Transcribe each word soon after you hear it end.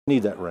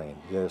Need that rain.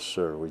 Yes,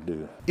 sir, we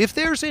do. If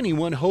there's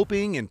anyone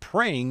hoping and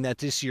praying that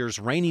this year's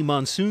rainy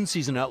monsoon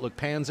season outlook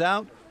pans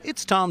out,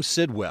 it's Tom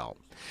Sidwell.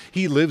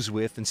 He lives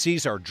with and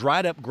sees our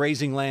dried up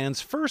grazing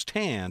lands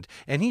firsthand,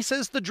 and he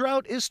says the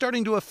drought is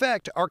starting to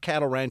affect our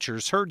cattle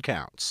ranchers' herd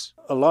counts.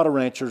 A lot of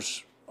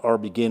ranchers are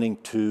beginning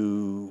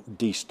to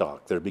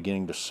destock. They're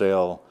beginning to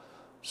sell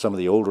some of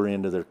the older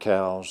end of their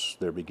cows.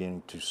 They're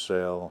beginning to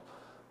sell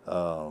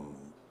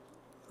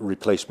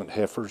replacement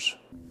heifers.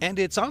 And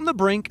it's on the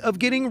brink of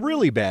getting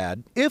really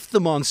bad if the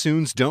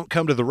monsoons don't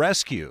come to the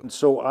rescue. And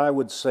so I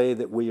would say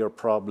that we are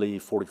probably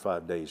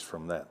 45 days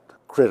from that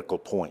critical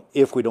point.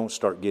 If we don't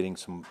start getting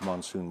some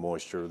monsoon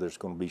moisture, there's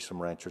going to be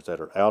some ranchers that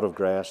are out of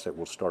grass that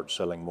will start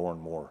selling more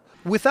and more.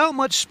 Without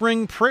much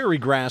spring prairie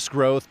grass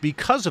growth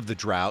because of the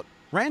drought,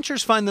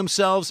 ranchers find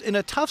themselves in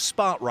a tough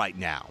spot right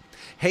now.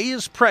 Hay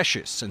is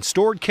precious and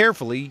stored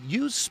carefully,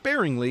 used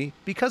sparingly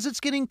because it's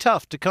getting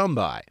tough to come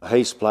by.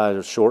 Hay supplies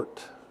are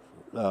short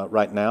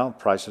right now.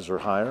 Prices are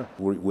higher.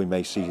 We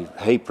may see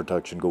hay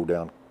production go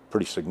down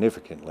pretty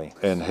significantly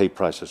and hay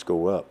prices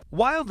go up.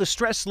 While the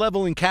stress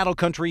level in cattle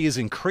country is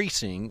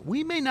increasing,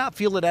 we may not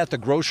feel it at the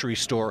grocery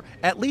store,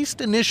 at least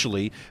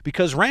initially,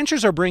 because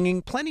ranchers are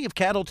bringing plenty of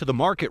cattle to the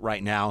market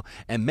right now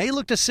and may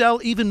look to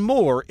sell even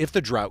more if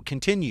the drought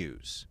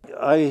continues.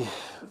 I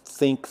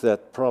think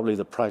that probably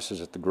the prices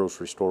at the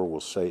grocery store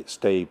will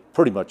stay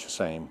pretty much the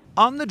same.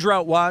 On the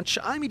Drought Watch,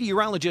 I'm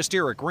meteorologist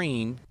Eric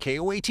Green,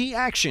 KOAT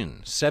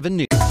Action 7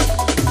 News.